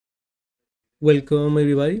Welcome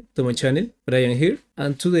everybody to my channel, Brian here,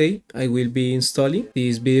 and today I will be installing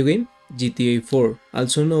this video game GTA 4,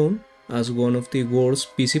 also known as one of the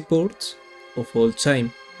worst PC ports of all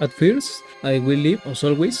time. At first, I will leave as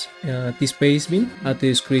always the spacing at the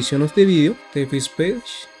description of the video. The first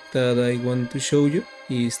page that I want to show you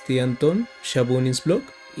is the Anton Shabunin's blog.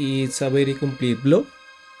 It's a very complete blog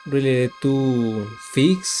related to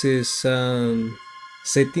fixes and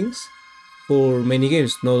settings for many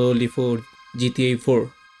games, not only for GTA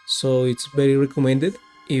 4, so it's very recommended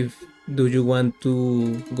if do you want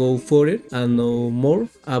to go for it and know more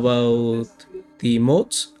about the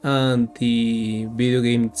mods and the video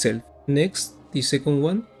game itself. Next, the second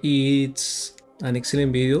one, it's an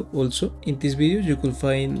excellent video also. In this video you could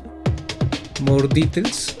find more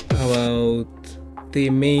details about the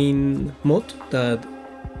main mod that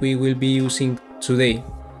we will be using today.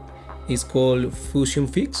 It's called Fusion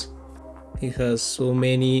Fix. It has so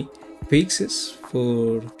many fixes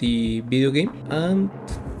for the video game and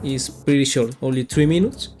it's pretty short, only 3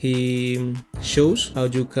 minutes. He shows how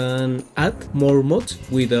you can add more mods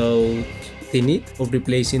without the need of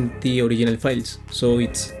replacing the original files, so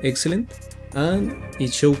it's excellent, and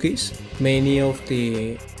it showcases many of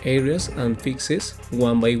the areas and fixes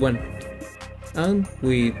one by one and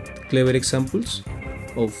with clever examples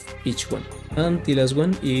of each one. And the last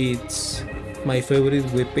one, it's my favorite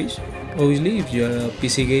webpage. Obviously, if you are a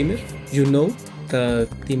PC gamer, you know that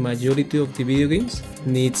the majority of the video games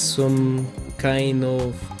need some kind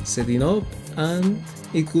of setting up, and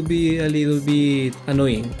it could be a little bit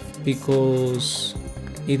annoying because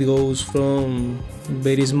it goes from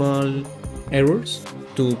very small errors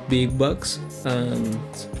to big bugs, and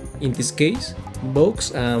in this case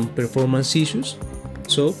bugs and performance issues.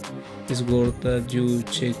 So it's worth that you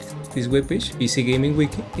check this webpage, PC Gaming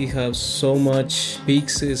Wiki. It has so much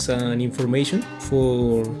fixes and information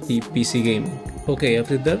for the PC gaming. Okay,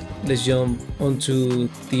 after that, let's jump onto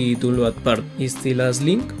the download part. It's the last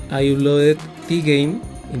link. I uploaded the game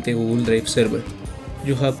in the Google Drive server.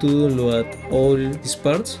 You have to download all these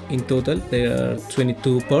parts. In total, there are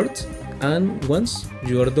 22 parts, and once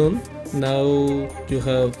you are done, now you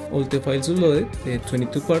have all the files uploaded, the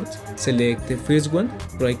 22 parts. Select the first one,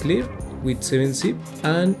 right click with 7-zip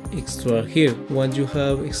and extract here. Once you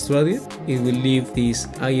have extracted, it will leave this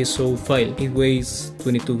ISO file. It weighs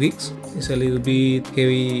 22 gigs. It's a little bit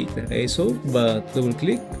heavy, the ISO, but double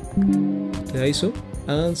click the ISO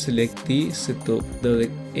and select the setup.exe.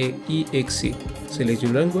 Select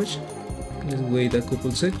your language. Let's wait a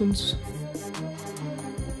couple seconds.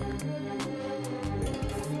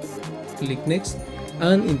 Click next,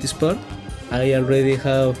 and in this part I already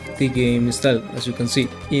have the game installed, as you can see,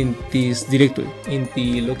 in this directory, in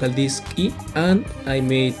the local disk E, and I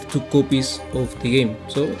made 2 copies of the game.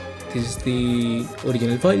 So this is the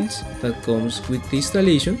original files that comes with the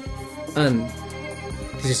installation, and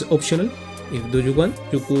this is optional. If do you want,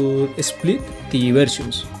 you could split the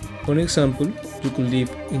versions. For example, you could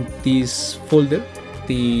leave in this folder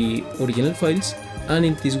the original files, and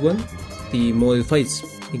in this one the model files,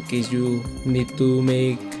 in case you need to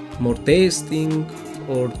make more testing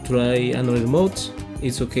or try another mods.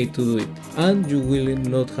 It's okay to do it, and you will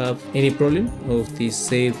not have any problem of these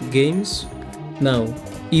saved games. Now,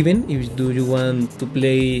 even if do you want to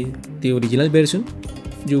play the original version,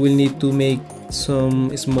 you will need to make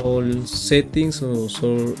some small settings or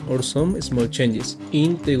some small changes.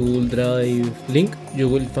 In the Google Drive link, you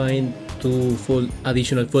will find 2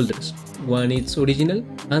 additional folders. One is original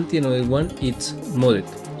and the another one is modded.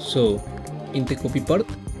 So in the copy part,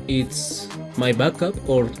 it's my backup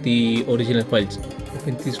or the original files.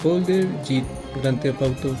 Open this folder, Grand Theft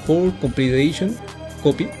Auto 4 Complete Edition,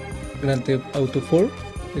 copy Grand Theft Auto 4.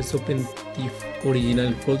 Let's open the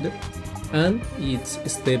original folder, and it's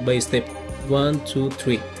step by step, 1, 2,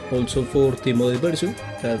 3. Also for the model version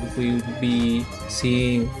that we will be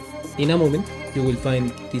seeing in a moment, you will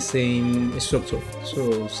find the same structure.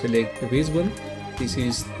 So select the first one. This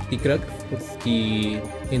is the crack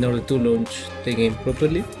in order to launch the game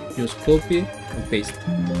properly. Just copy and paste.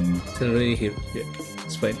 It's already here. Yeah,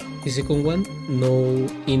 it's fine. The second one, no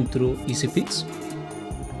intro easy fix.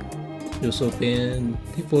 Just open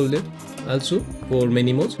the folder. Also, for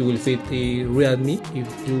many mods, you will fit the readme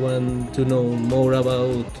if you want to know more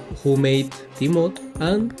about who made the mod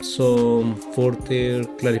and some further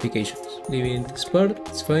clarifications. Leaving this part,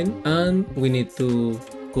 it's fine, and we need to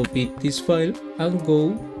copy this file and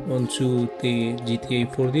go onto the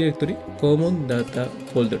GTA 4 directory, common data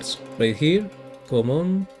folders. Right here,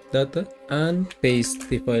 common data, and paste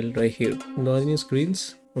the file right here. Loading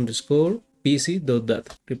screens _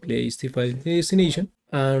 pc.data. Replace the file destination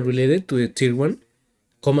and related to the tier 1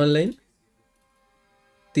 command line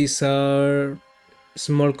these are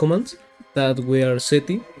small commands that we are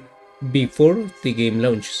setting before the game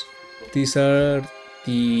launches. These are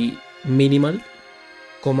the minimal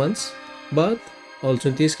commands, but also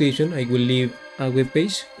in the description I will leave a web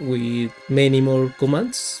page with many more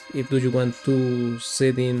commands if you want to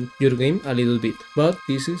set in your game a little bit, but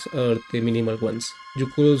these are the minimal ones. You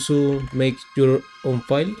could also make your own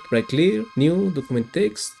file, right click, new document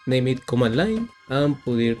text, name it command line, and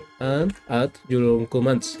put it and add your own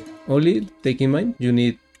commands. Only take in mind you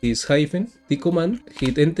need this hyphen, the command,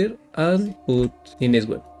 hit enter and put the next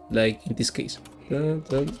one, like in this case.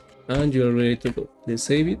 And you're ready to go. Let's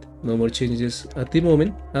save it, no more changes at the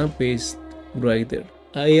moment, and paste right there.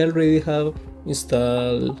 I already have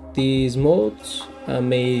installed these mods and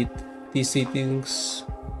made these settings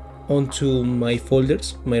onto my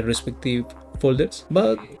folders, my respective folders,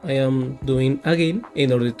 but I am doing again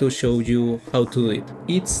in order to show you how to do it.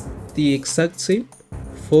 It's the exact same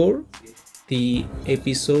for the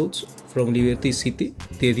episodes from Liberty City,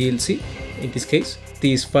 the DLC. In this case,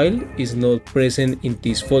 this file is not present in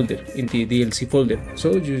this folder, in the DLC folder,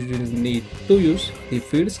 so you need to use the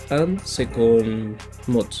first and second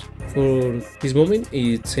mods. For this moment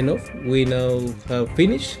it's enough. We now have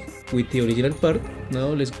finished with the original part. Now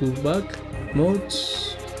let's go back,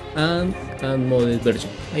 mods and modded version.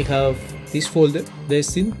 I have this folder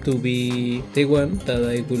destined to be the one that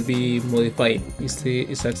I will be modifying. It's the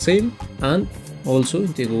exact same, and also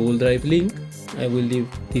in the Google Drive link I will leave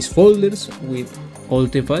these folders with all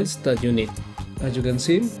the files that you need. As you can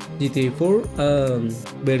see, GTA 4 and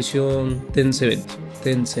version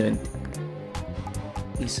 1070.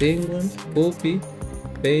 The same one, copy,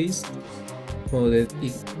 paste, modded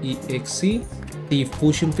exe, the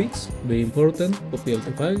fusion fix, very important, copy all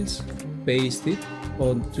the files, paste it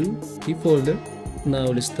onto the folder. Now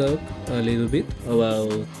let's talk a little bit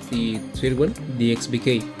about the third one, the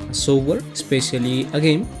XVK. Software, especially a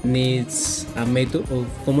game, needs a method of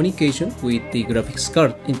communication with the graphics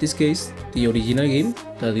card. In this case, the original game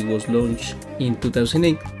that it was launched in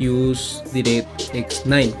 2008 used DirectX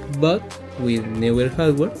 9, but with newer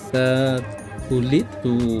hardware that could lead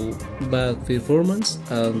to bad performance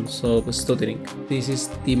and some stuttering. This is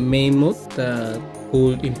the main mode that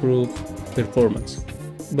could improve performance.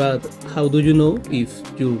 But how do you know if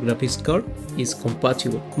your graphics card is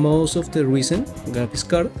compatible? Most of the recent graphics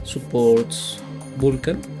card supports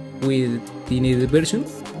Vulkan with the needed version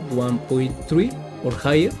 1.3 or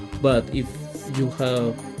higher, but if you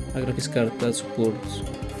have a graphics card that supports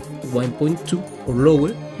 1.2 or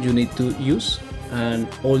lower, you need to use an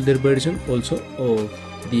older version also of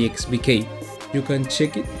the XVK. You can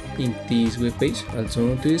check it in this webpage, also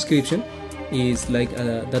in the description. It's like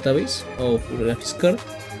a database of graphics card.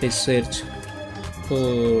 Let's search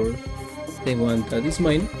for the one that is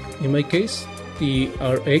mine. In my case, the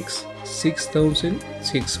RX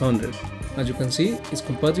 6600. As you can see, it's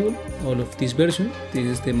compatible all of this version. This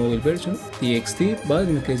is the mobile version, the XT, but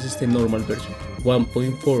in my case it's the normal version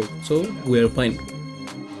 1.4, so we are fine.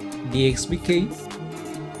 The XVK,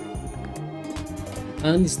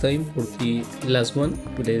 and it's time for the last one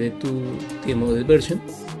related to the mobile version.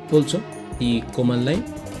 Also, the command line,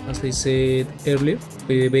 as I said earlier,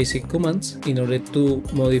 very basic commands in order to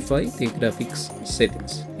modify the graphics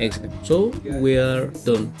settings. Excellent. So we are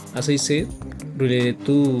done. As I said, related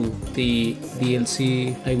to the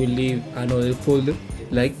DLC, I will leave another folder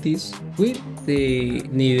like this with the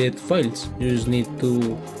needed files. You just need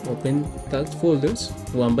to open that folders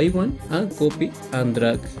one by one and copy and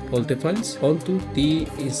drag all the files onto the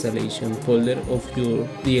installation folder of your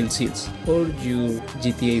DLCs or your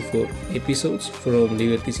GTA 4 episodes from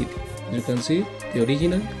Liberty City. You can see the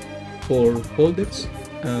original 4 folders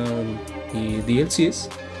and the DLCs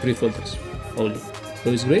 3 folders only. So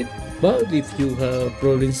it's great. But if you have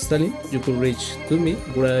problems installing, you could reach to me,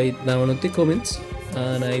 write down in the comments,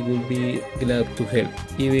 and I will be glad to help.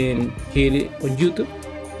 Even here on YouTube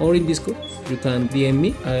or in Discord, you can DM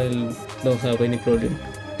me. I'll not have any problem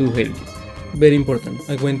to help you. Very important,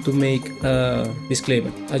 I want to make a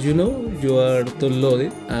disclaimer. As you know, you are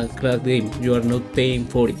downloading a cracked game. You are not paying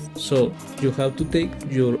for it, so you have to take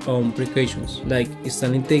your own precautions, like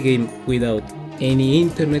installing the game without any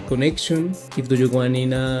internet connection, if you want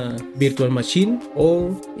in a virtual machine,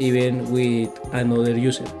 or even with another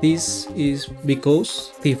user. This is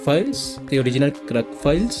because the files, the original crack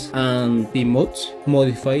files and the mods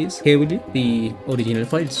modifies heavily the original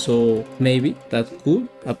files, so maybe that could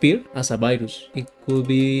appear as a virus. It could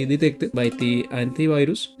be detected by the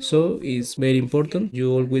antivirus, so it's very important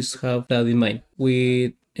you always have that in mind.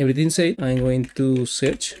 With Everything said, I'm going to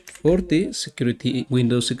search for the security,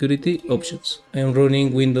 Windows security options. I'm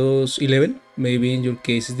running Windows 11. Maybe in your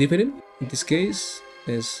case is different. In this case,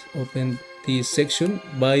 let's open this section,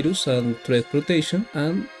 virus and threat protection,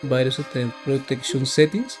 and virus and threat protection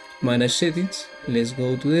settings, manage settings. Let's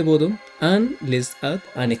go to the bottom and let's add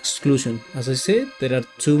an exclusion. As I said, there are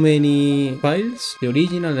too many files, the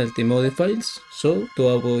original and the modded files, so to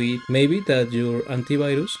avoid maybe that your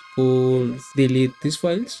antivirus will delete these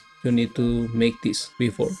files, you need to make this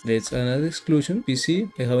before. Let's add an exclusion.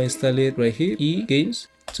 PC, I have installed it right here, games,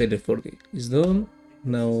 select 4K. It's done.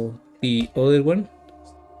 Now the other one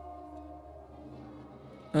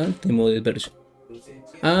and the modded version,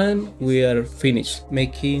 and we are finished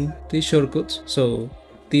making the shortcuts. So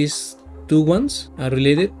these two ones are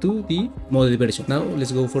related to the modded version. Now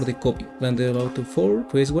let's go for the copy. Land about to 4,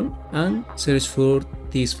 press 1 and search for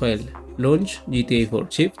this file, launch GTA 4.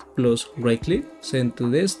 Shift plus right click, send to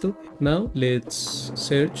desktop. Now let's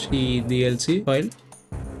search the DLC file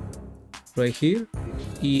right here,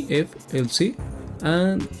 EFLC,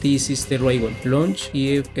 and this is the right one, launch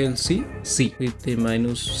EFLC C with the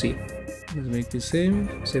 -C. Let's make the same,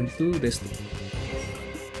 send to desktop.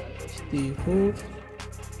 SD4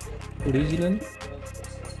 original,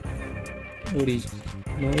 model,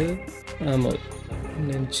 and model.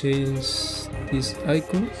 And then change this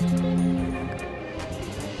icon.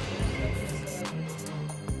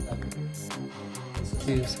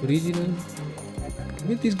 This original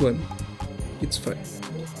with this one, it's fine.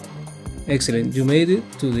 Excellent, you made it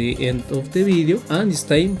to the end of the video and it's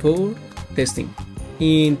time for testing.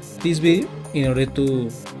 In this video, in order to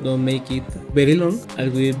don't make it very long, I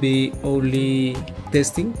will be only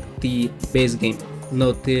testing the base game,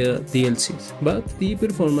 not the DLCs, but the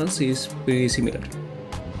performance is pretty similar.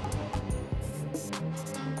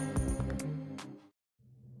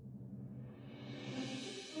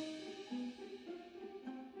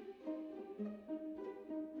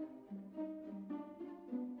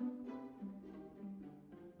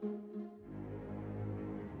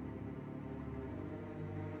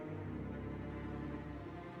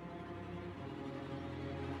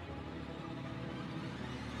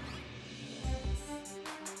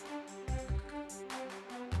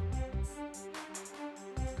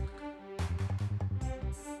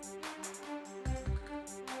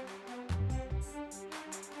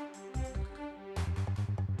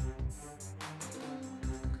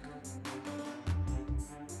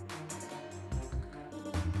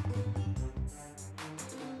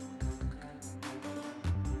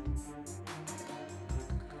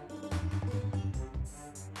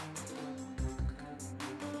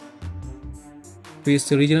 With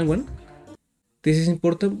the original one, this is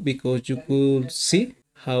important because you could see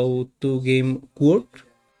how the game worked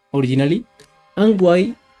originally and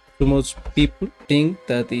why most people think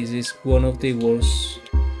that this is one of the worst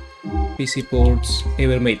PC ports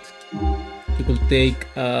ever made. You could take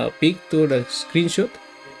a picture, a screenshot,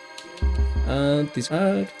 and these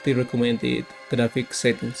are the recommended graphic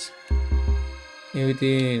settings.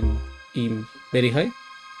 Everything in very high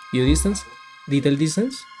view distance, detail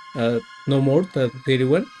distance, no more than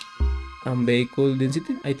 31, and vehicle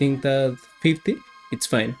density, I think that 50, it's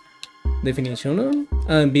fine. Definition on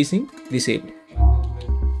and VSync disabled.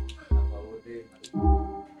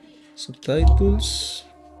 Subtitles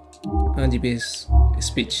and GPS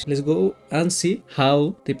speech. Let's go and see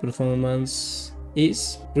how the performance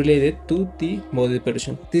is related to the modded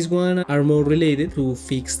version. This one are more related to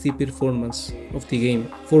fix the performance of the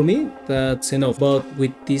game. For me, that's enough, but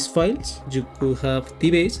with these files you could have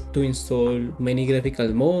the base to install many graphical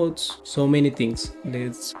mods, so many things.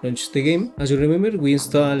 Let's launch the game. As you remember, we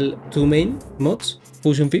install two main mods.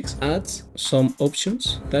 Fusion Fix adds some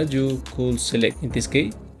options that you could select. In this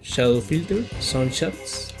case, shadow filter, sound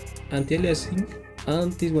shots, anti-aliasing,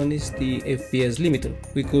 and this one is the FPS limiter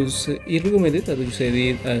because it's recommended that you set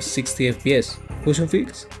it as 60 FPS. Fusion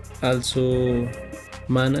Fix also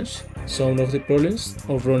manage some of the problems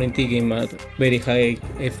of running the game at very high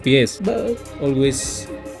FPS, but always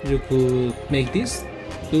you could make this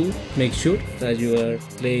to make sure that you are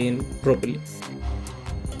playing properly.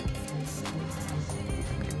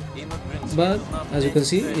 But as you can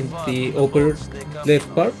see in the upper left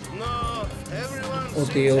part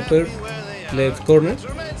of the upper left corner,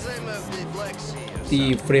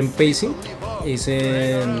 the frame pacing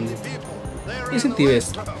isn't the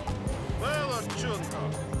best.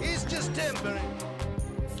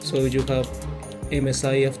 So you have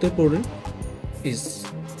MSI Afterburner is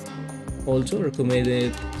also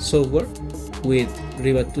recommended software with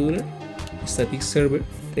Rebatuner static server.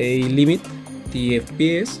 They limit the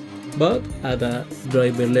FPS, but at a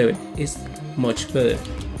driver level it's much better.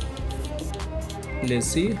 Let's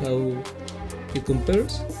see how it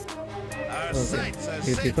compares. Okay,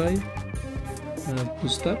 85.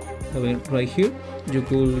 Push tab. Right here, you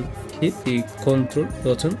could hit the control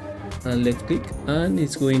button and left click, and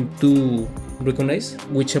it's going to recognize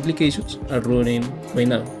which applications are running right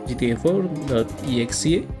now. GTA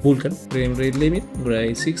 4.exe, Vulkan, frame rate limit,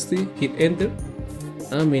 Gray 60, hit enter,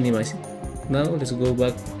 and minimize it. Now let's go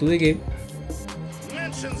back to the game,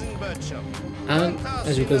 and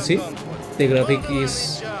as you can see, the graphic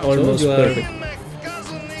is almost perfect.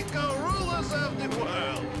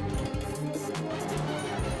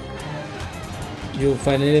 You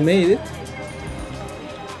finally made it.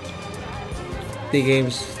 The game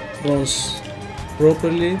runs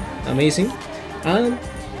properly, amazing, and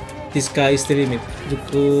the sky is the limit. You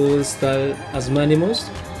could install as many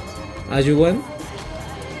mods as you want.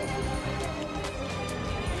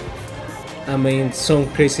 I mean, some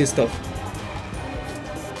crazy stuff.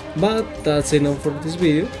 But that's enough for this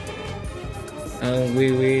video, and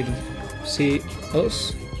we will see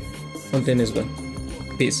us on the next one.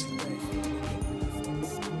 Peace.